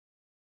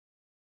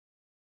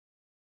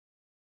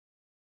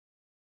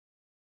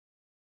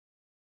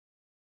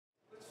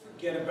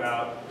forget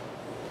about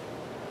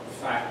the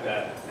fact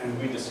that, and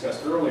we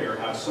discussed earlier,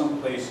 how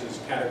some places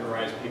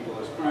categorize people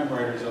as crime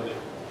writers, other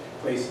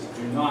places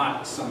do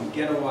not, some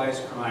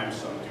ghettoize crime,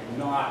 some do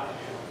not.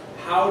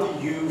 How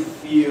do you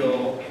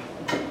feel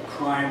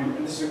crime,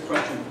 and this is a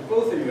question for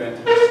both of you, and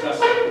to discuss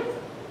it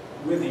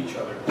with each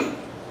other.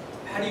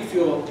 How do you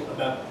feel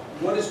about,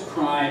 what does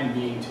crime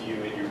mean to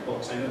you in your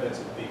books? I know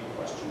that's a big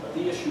question, but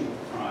the issue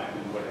of crime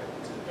and what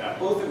it's about.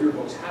 Both of your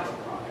books have a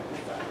crime, in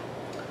fact.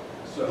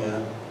 So.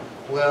 Yeah.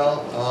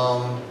 Well,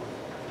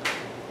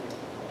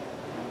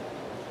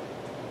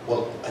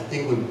 I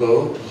think we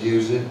both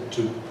use it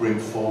to bring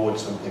forward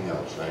something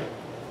else, right?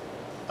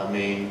 I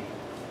mean,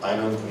 I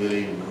don't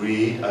really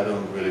read, I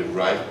don't really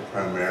write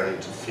primarily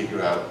to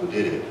figure out who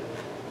did it.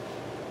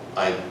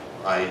 I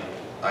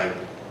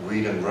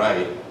read and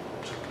write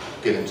to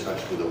get in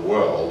touch with the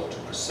world, to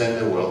present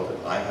the world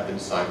that I have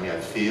inside me, I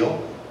feel,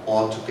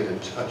 or to get in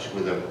touch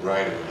with a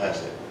writer who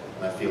has it.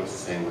 And I feel it's the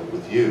same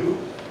with you,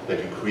 that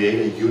you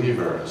create a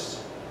universe,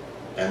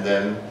 and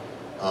then,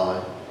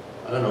 I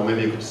don't know,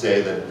 maybe you could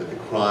say that the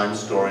crime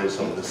story is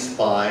sort of the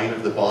spine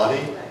of the body,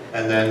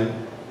 and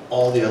then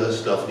all the other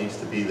stuff needs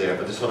to be there,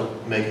 but just sort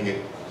of making it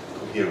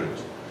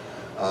coherent.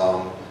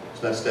 So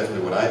that's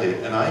definitely what I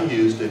did, and I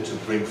used it to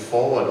bring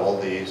forward all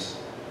these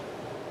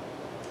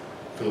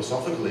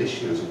philosophical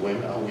issues.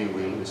 When are we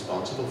really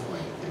responsible for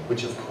anything?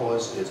 Which of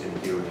course is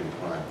inherent in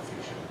crime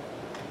fiction.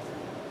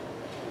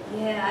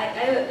 Yeah,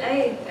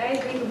 I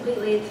agree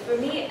completely. For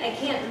me, I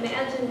can't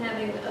imagine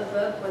having a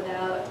book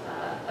without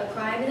a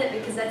crime in it,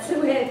 because that's the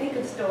way I think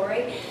of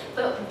story.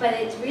 But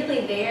it's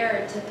really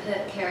there to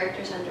put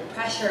characters under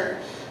pressure,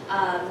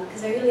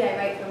 because I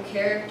write from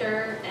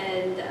character,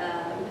 and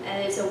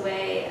it's a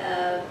way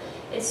of,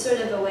 it's sort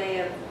of a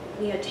way of,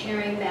 you know,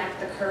 tearing back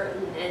the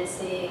curtain and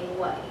seeing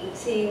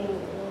what's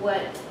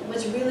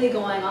really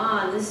going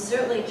on. This is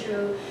certainly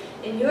true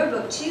in your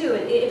book too.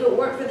 If it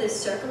weren't for this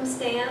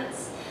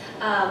circumstance,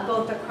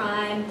 both the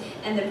crime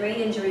and the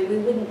brain injury, we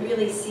wouldn't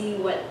really see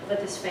what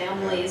this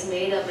family is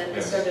made of, and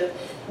the sort of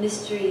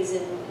mysteries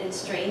and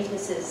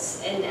strangenesses.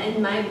 And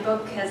my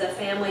book has a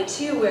family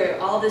too, where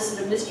all this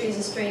sort of mysteries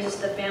and strangeness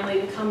of the family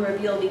become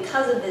revealed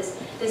because of this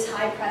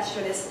high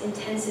pressure, this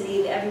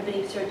intensity, that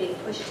everybody sort of being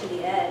pushed to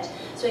the edge.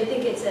 So I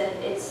think a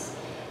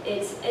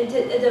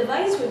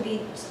device would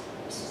be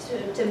to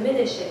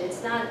diminish it.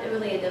 It's not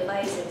really a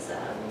device. It's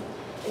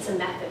a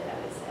method, I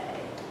would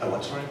say. A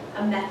what, sorry?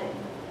 A method.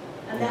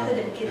 A method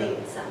of getting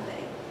at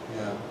something.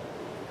 Yeah.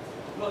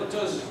 Well, it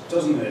does,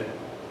 doesn't it?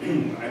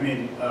 I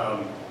mean,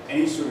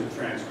 any sort of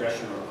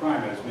transgression or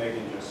crime, as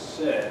Megan just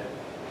said,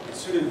 it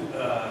sort of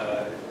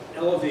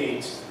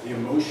elevates the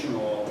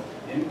emotional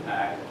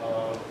impact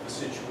of the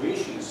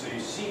situation. So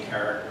you see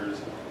characters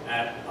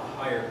at a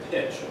higher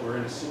pitch, or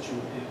in a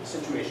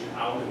situation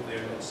out of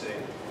their, let's say,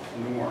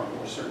 norm,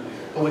 or certainly.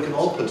 Well, we can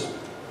all put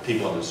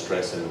people under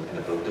stress in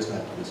a book. It doesn't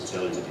have to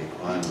necessarily to be a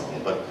crime novel,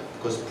 but of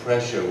course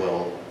pressure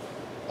will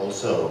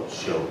also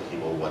show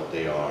people what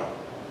they are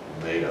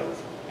made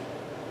of.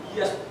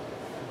 Yes,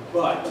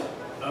 but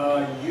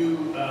And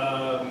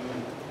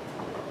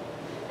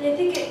I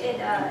think it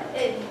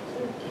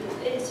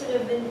sort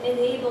of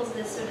enables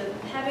this sort of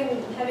having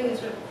a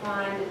sort of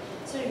crime. It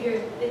sort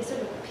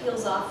of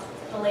peels off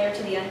the layer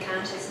to the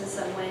unconscious in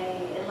some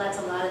way. It lets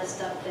a lot of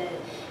stuff that,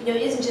 you know,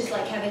 it isn't just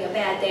like having a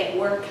bad day at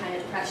work kind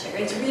of pressure.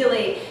 It's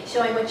really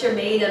showing what you're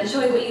made of,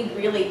 showing what you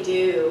really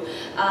do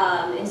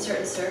in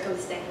certain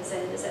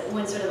circumstances.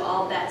 When sort of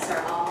all bets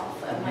are off,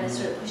 when it's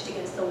sort of pushed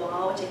against the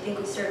wall, which I think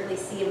we certainly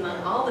see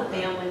among all the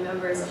family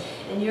members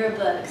in your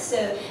book.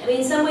 So, I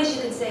mean, in some ways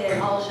you could say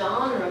that all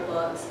genre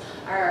books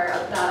are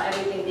about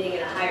everything being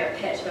at a higher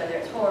pitch, whether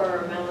it's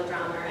horror or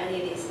melodrama or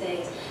any of these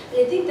things.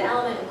 But I think the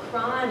element of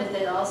crime is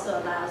that it also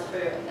allows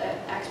for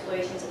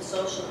explorations of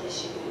social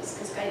issues.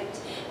 Because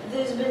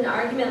there's been an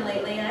argument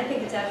lately, and I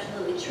think it's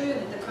absolutely true,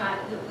 that the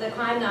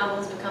crime novel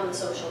has become the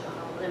social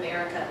novel, in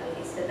America at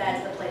least, that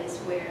that's the place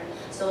where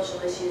social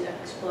issues are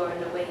explored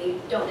in a way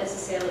you don't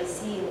necessarily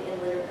see in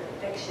literary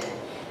fiction.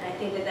 And I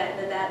think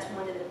that's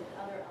one of the